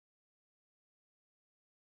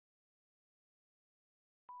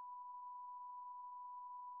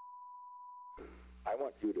I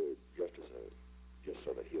want you to, just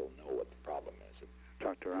so that he'll know what the problem is.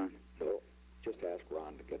 Talk to Ron. No, just ask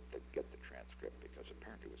Ron to get the transcript, because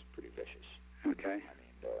apparently it was pretty vicious. Okay. I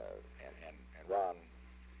mean, and Ron,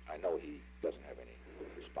 I know he doesn't have any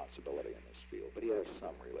responsibility in this field, but he has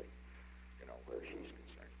some, really, where she's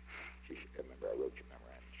concerned. Remember, I wrote your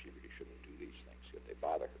memorandum. She really shouldn't do these things because they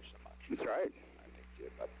bother her so much. That's right. I think,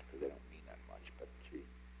 but because they don't mean that much. But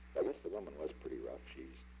I guess the woman was pretty rough.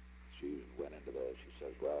 She went into she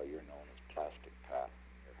says, well, you're known as Plastic Pat,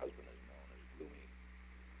 and your husband is known as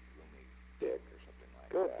Gloomy Dick, or something like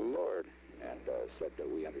that. Good Lord. And said that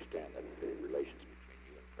we understand that the relations between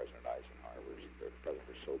you and President Eisenhower were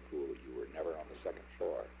so cool that you were never on the second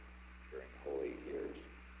floor during the whole 8 years.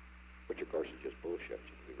 Which, of course, is just bullshit.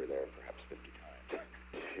 We were there perhaps 50 times.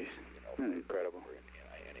 Incredible. Or in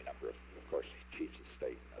any number of course, chiefs of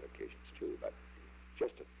state and other occasions, too. But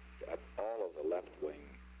just all of the left-wing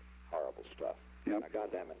horrible stuff. Yep. Now,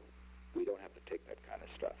 goddamn it, we don't have to take that kind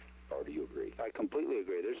of stuff. Or do you agree? I completely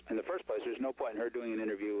agree. In the first place, there's no point in her doing an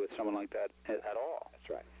interview with someone like that at all.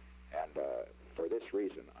 That's right. And for this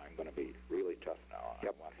reason, I'm going to be really tough now.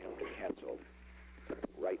 Yep. I want him to cancel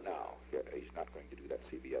right now. He's not going to do that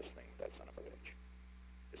CBS thing with that son of a bitch.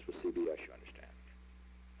 This was CBS, you understand.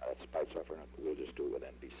 Now, that's Spice Offer, we'll just do it with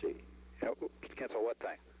NBC. Cancel what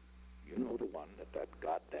thing? You know, the one that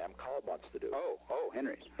goddamn Cobb wants to do. Oh,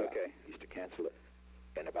 Henry's. Okay. He's to cancel it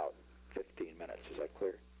in about 15 minutes. Is that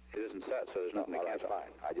clear? It isn't set, so there's nothing to cancel. That's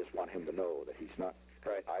fine. I just want him to know that he's not.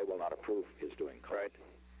 Right. I will not approve his doing Cobb. Right.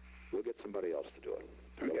 We'll get somebody else to do it.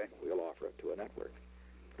 Okay. We'll offer it to a network.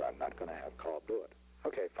 But I'm not going to have Cobb do it.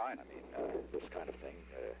 Okay, fine. I mean, this kind of thing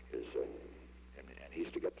is, and he's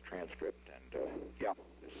to get the transcript, and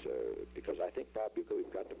because I think, Bob, we've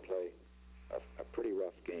got to play a pretty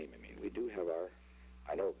rough game. I mean, we do have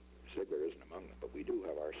I know Ziegler isn't among them, but we do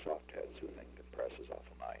have our soft heads who think the press is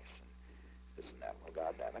awful nice, and this and that. Well,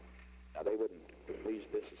 goddamn it. Now, they wouldn't,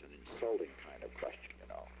 this is an insulting kind of question,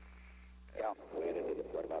 Yeah. Went into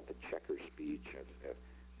what about the checker speech?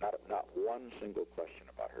 Not one single question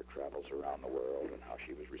about her travels around the world and how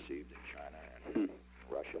she was received in China and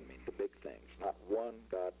Russia. I mean, the big things. Not one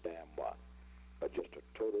goddamn one, but just a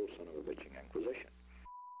total son of a bitching inquisition.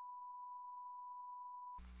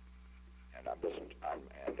 And I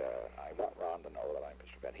want Ron to know that I'm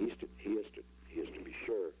Mr. Ben. He is to be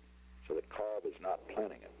sure, so that Cobb is not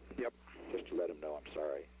planning it. Yep. Just to let him know, I'm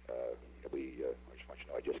sorry. I just want you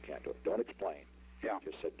to know I just can't do it. Don't